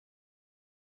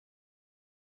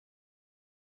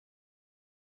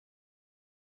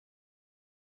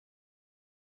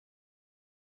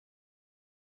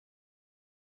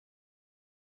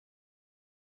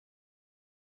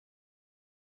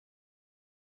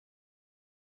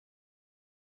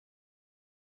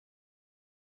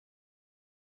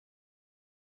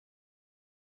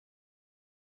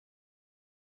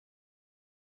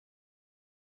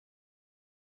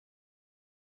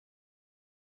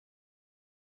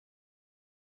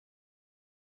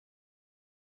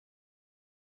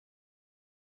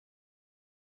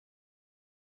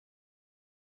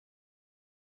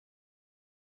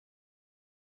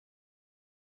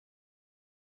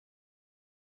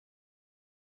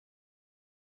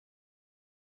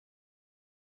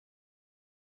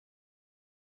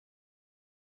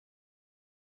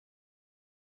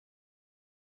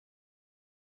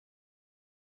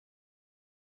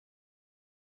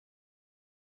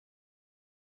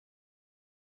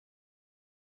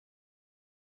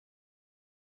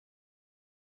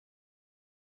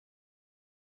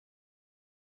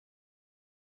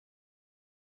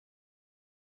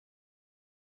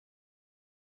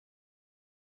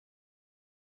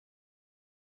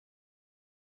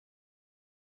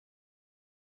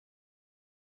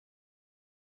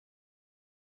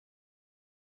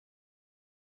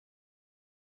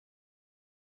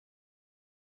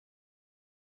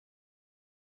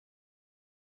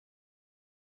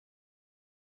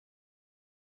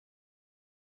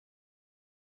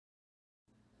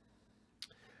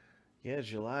Yeah,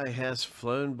 July has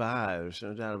flown by. There's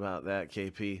no doubt about that,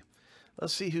 KP.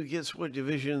 Let's see who gets what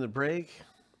division in the break.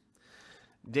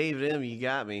 David M., you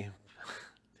got me.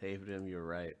 David M., you're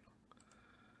right.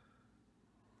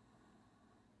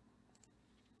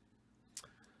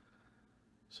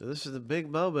 So this is the big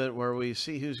moment where we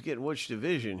see who's getting which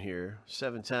division here.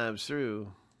 7 times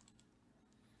through.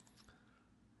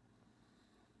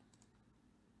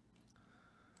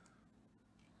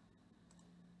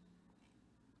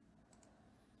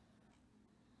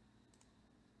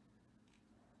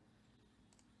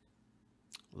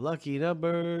 Lucky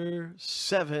number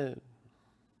 7.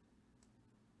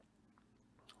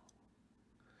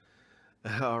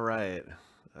 All right.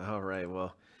 All right.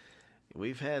 Well,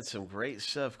 we've had some great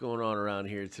stuff going on around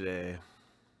here today.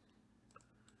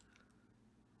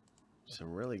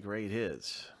 Some really great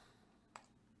hits.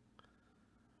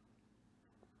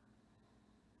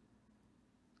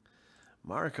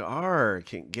 Mark R.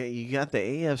 You got the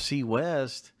AFC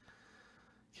West.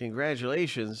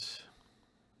 Congratulations.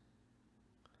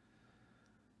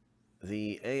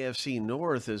 The AFC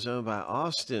North is owned by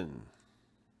Austin.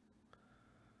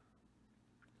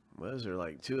 Those are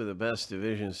like 2 of the best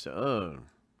divisions to own.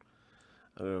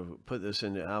 I'm going to put this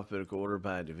into alphabetical order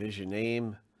by division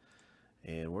name.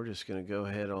 And we're just going to go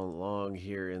ahead on along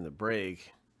here in the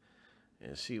break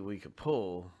and see what we could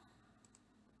pull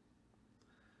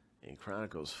in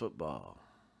Chronicles football.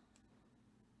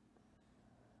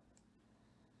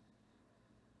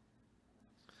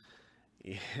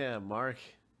 Yeah, Mark.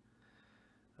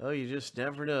 Oh, you just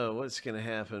never know what's going to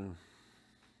happen.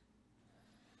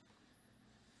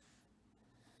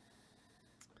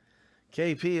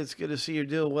 KP, it's good to see you're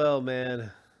doing well, man.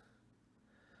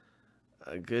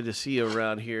 Good to see you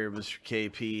around here, Mr.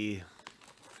 KP.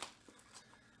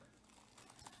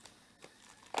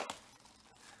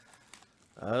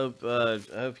 I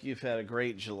hope you've had a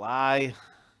great July.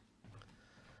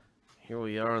 Here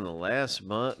we are on the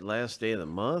last day of the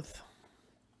month.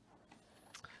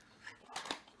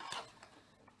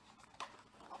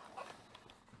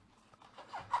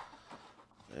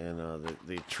 And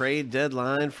the trade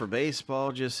deadline for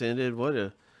baseball just ended. What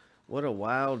a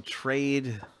wild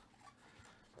trade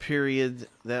period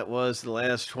that was the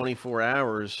last 24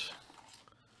 hours.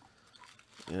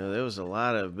 You know, there was a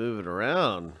lot of moving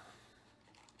around.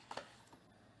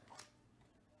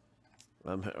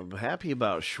 I'm happy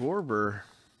about Schwarber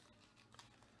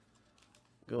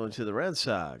going to the Red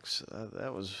Sox.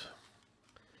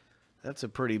 That's a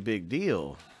pretty big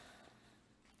deal.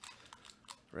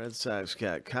 Red Sox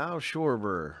got Kyle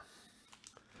Schwarber.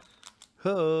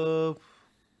 Hope.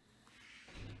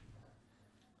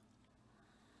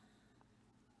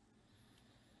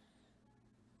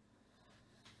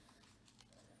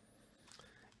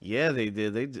 Yeah, they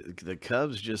did. The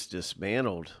Cubs just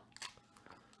dismantled.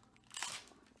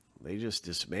 They just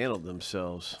dismantled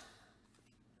themselves.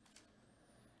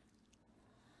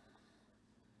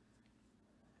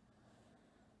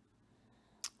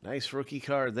 Nice rookie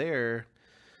card there.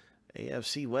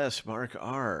 AFC West, Mark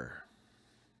R.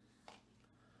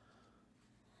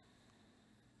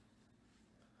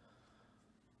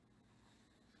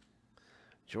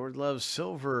 Jordan Love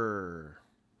Silver.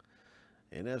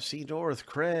 NFC North,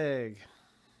 Craig.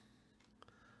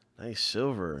 Nice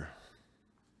silver.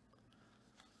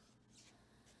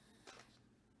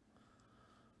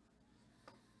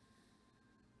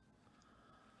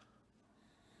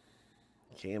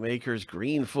 Cam Akers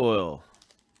green foil.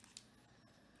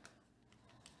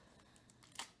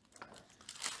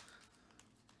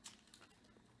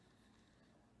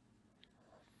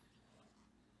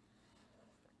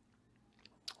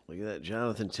 Look at that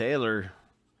Jonathan Taylor.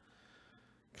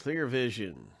 Clear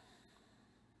vision.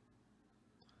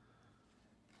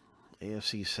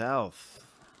 AFC South.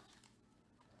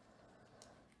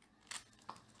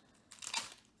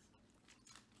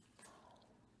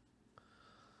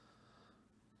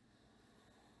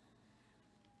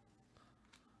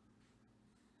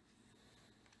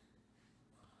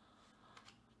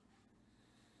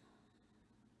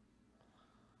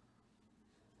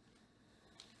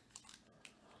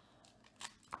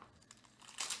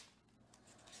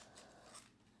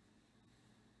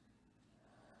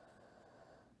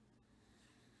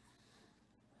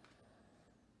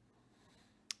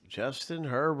 Justin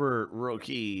Herbert,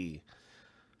 rookie.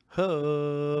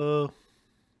 Ho.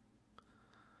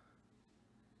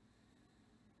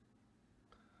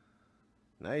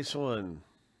 Nice one.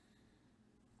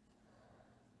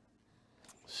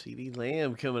 CeeDee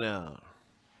Lamb coming out.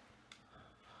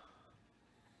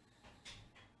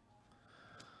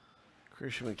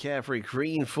 Christian McCaffrey,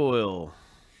 green foil.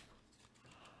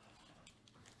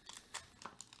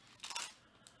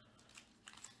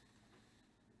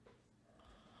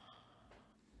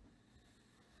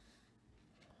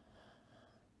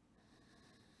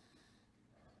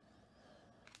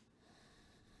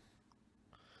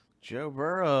 Joe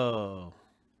Burrow.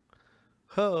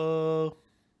 Ho.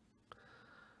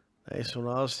 Nice one,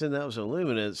 Austin. That was a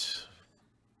luminance.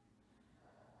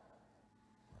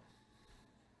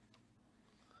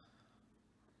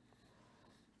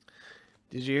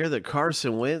 Did you hear that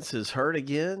Carson Wentz is hurt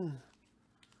again?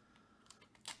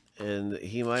 And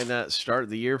he might not start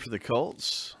the year for the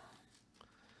Colts,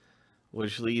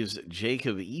 which leaves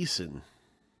Jacob Eason.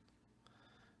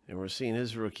 And we're seeing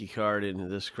his rookie card in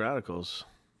this Chronicles.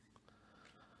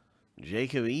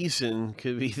 Jacob Eason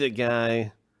could be the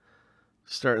guy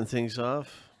starting things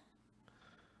off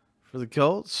for the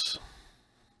Colts.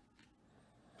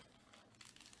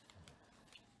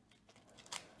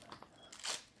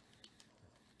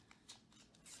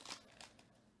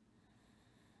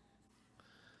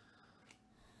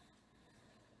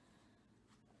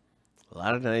 A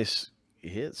lot of nice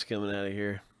hits coming out of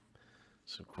here.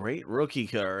 Some great rookie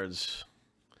cards.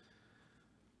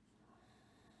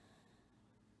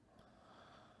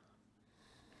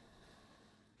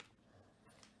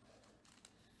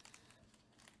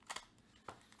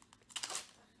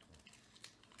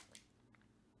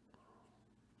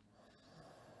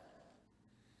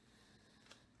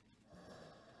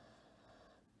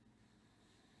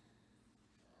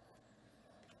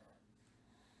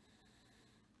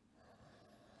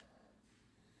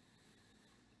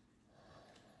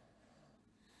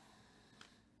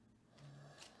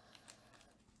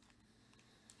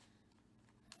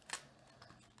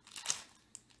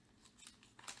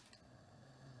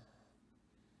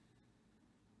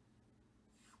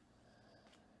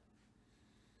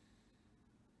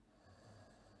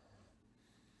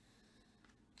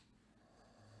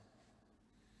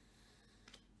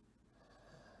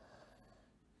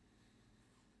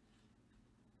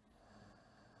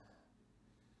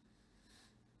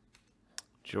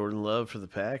 Jordan Love for the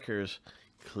Packers.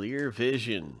 Clear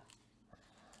vision.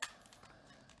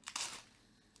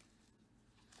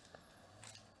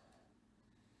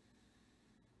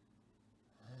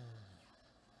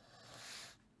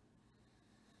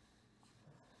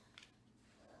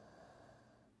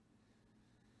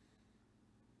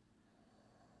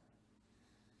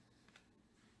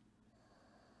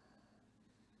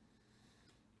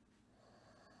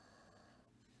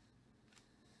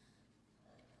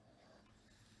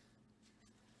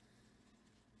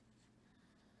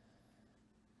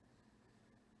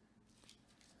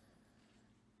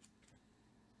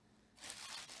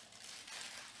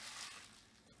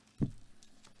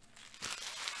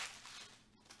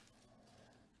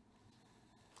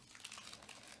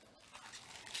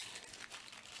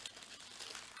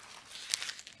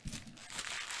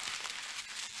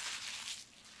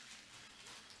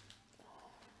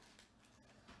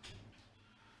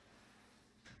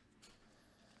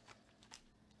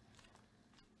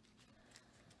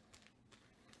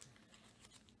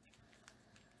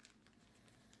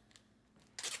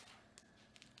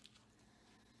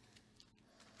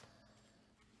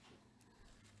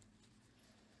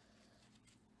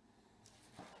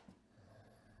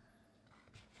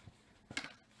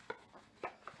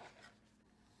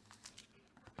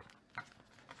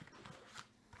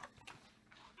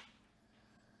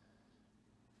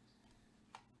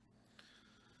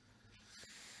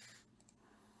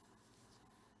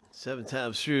 Seven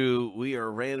times through, we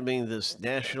are randoming this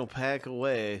national pack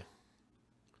away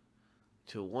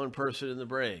to one person in the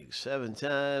break. 7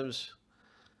 times.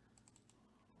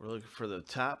 We're looking for the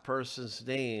top person's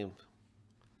name.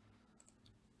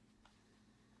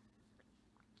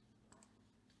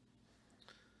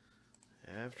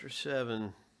 After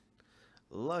 7,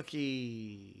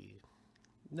 lucky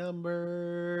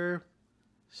number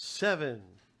 7.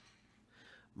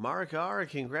 Mark R.,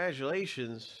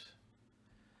 congratulations.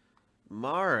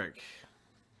 Mark.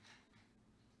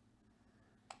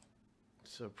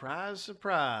 Surprise,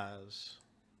 surprise.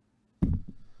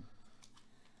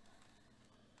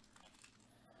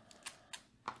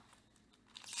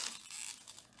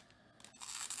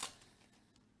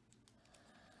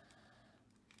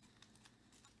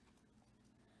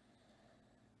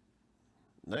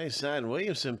 Nice Zion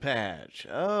Williamson patch.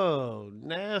 Oh,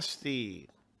 nasty.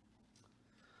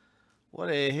 What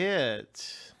a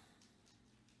hit.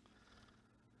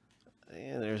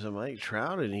 And there's a Mike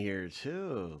Trout in here,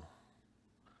 too.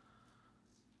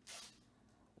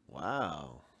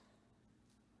 Wow.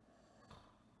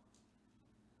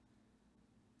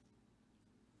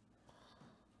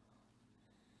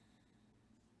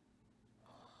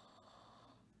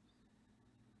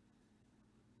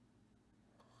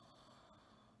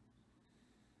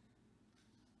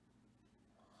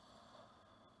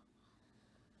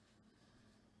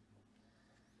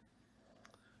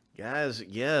 Guys,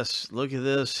 yes, look at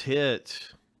this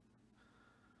hit.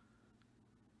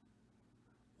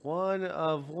 1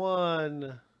 of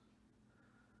 1.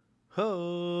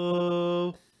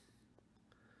 Ho!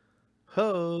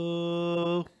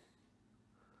 Ho!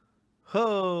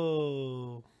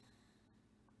 Ho!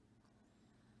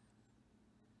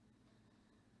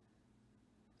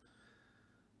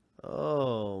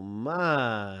 Oh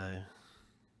my.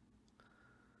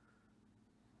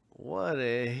 What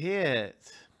a hit.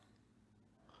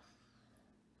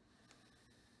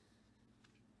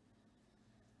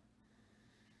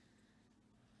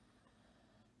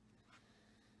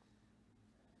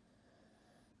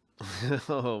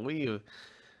 Oh,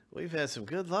 we've had some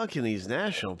good luck in these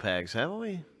national packs, haven't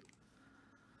we?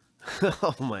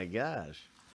 Oh my gosh.